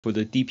For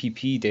the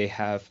DPP, they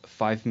have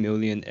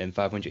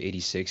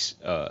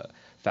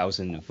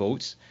 5,586,000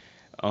 votes.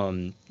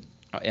 And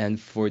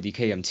for the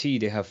KMT,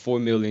 they have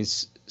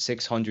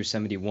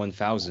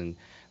 4,671,000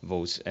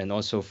 votes. And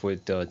also for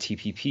the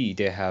TPP,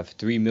 they have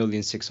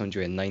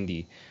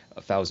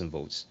 3,690,000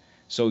 votes.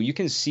 So you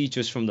can see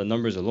just from the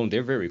numbers alone,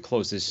 they're very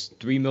close. There's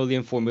 3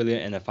 million, 4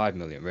 million, and a 5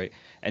 million, right?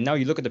 And now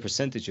you look at the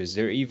percentages,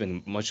 they're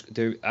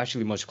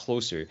actually much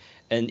closer.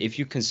 And if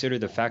you consider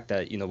the fact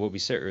that, what we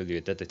said earlier,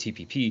 that the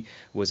TPP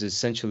was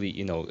essentially,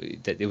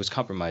 that it was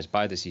compromised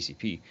by the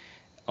CCP,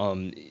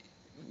 um,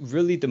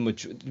 really the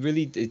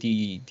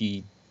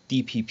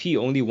DPP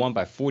only won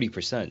by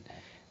 40%.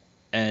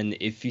 And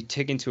if you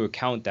take into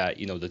account that,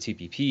 the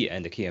TPP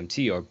and the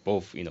KMT are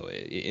both,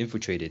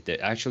 infiltrated,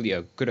 that actually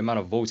a good amount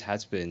of votes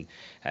has been,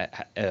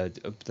 like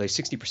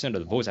 60% of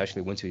the votes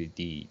actually went to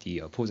the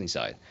opposing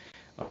side.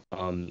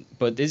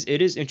 But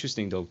it is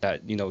interesting though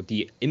that,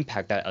 the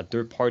impact that a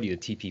third party, the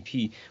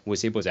TPP,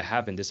 was able to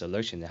have in this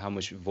election and how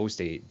much votes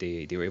they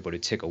were able to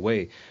take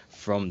away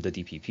from the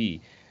DPP.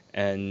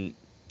 And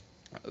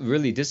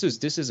really, this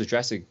is a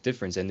drastic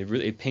difference, and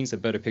it paints a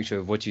better picture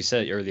of what you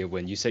said earlier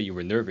when you said you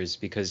were nervous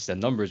because the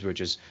numbers were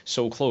just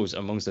so close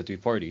amongst the three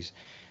parties.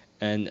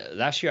 And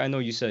last year, I know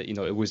you said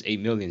it was 8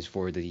 millions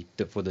for the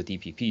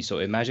DPP. So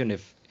imagine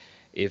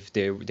if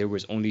there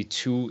was only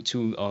two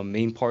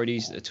main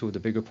parties, two of the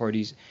bigger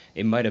parties,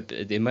 they might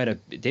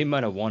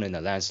have won in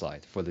a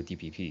landslide for the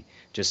DPP,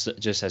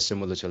 just as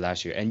similar to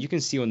last year. And you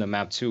can see on the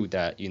map too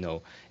that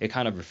it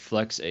kind of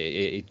reflects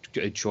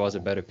it draws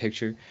a better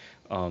picture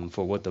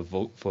for what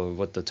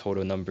the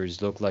total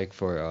numbers look like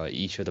for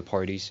each of the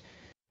parties.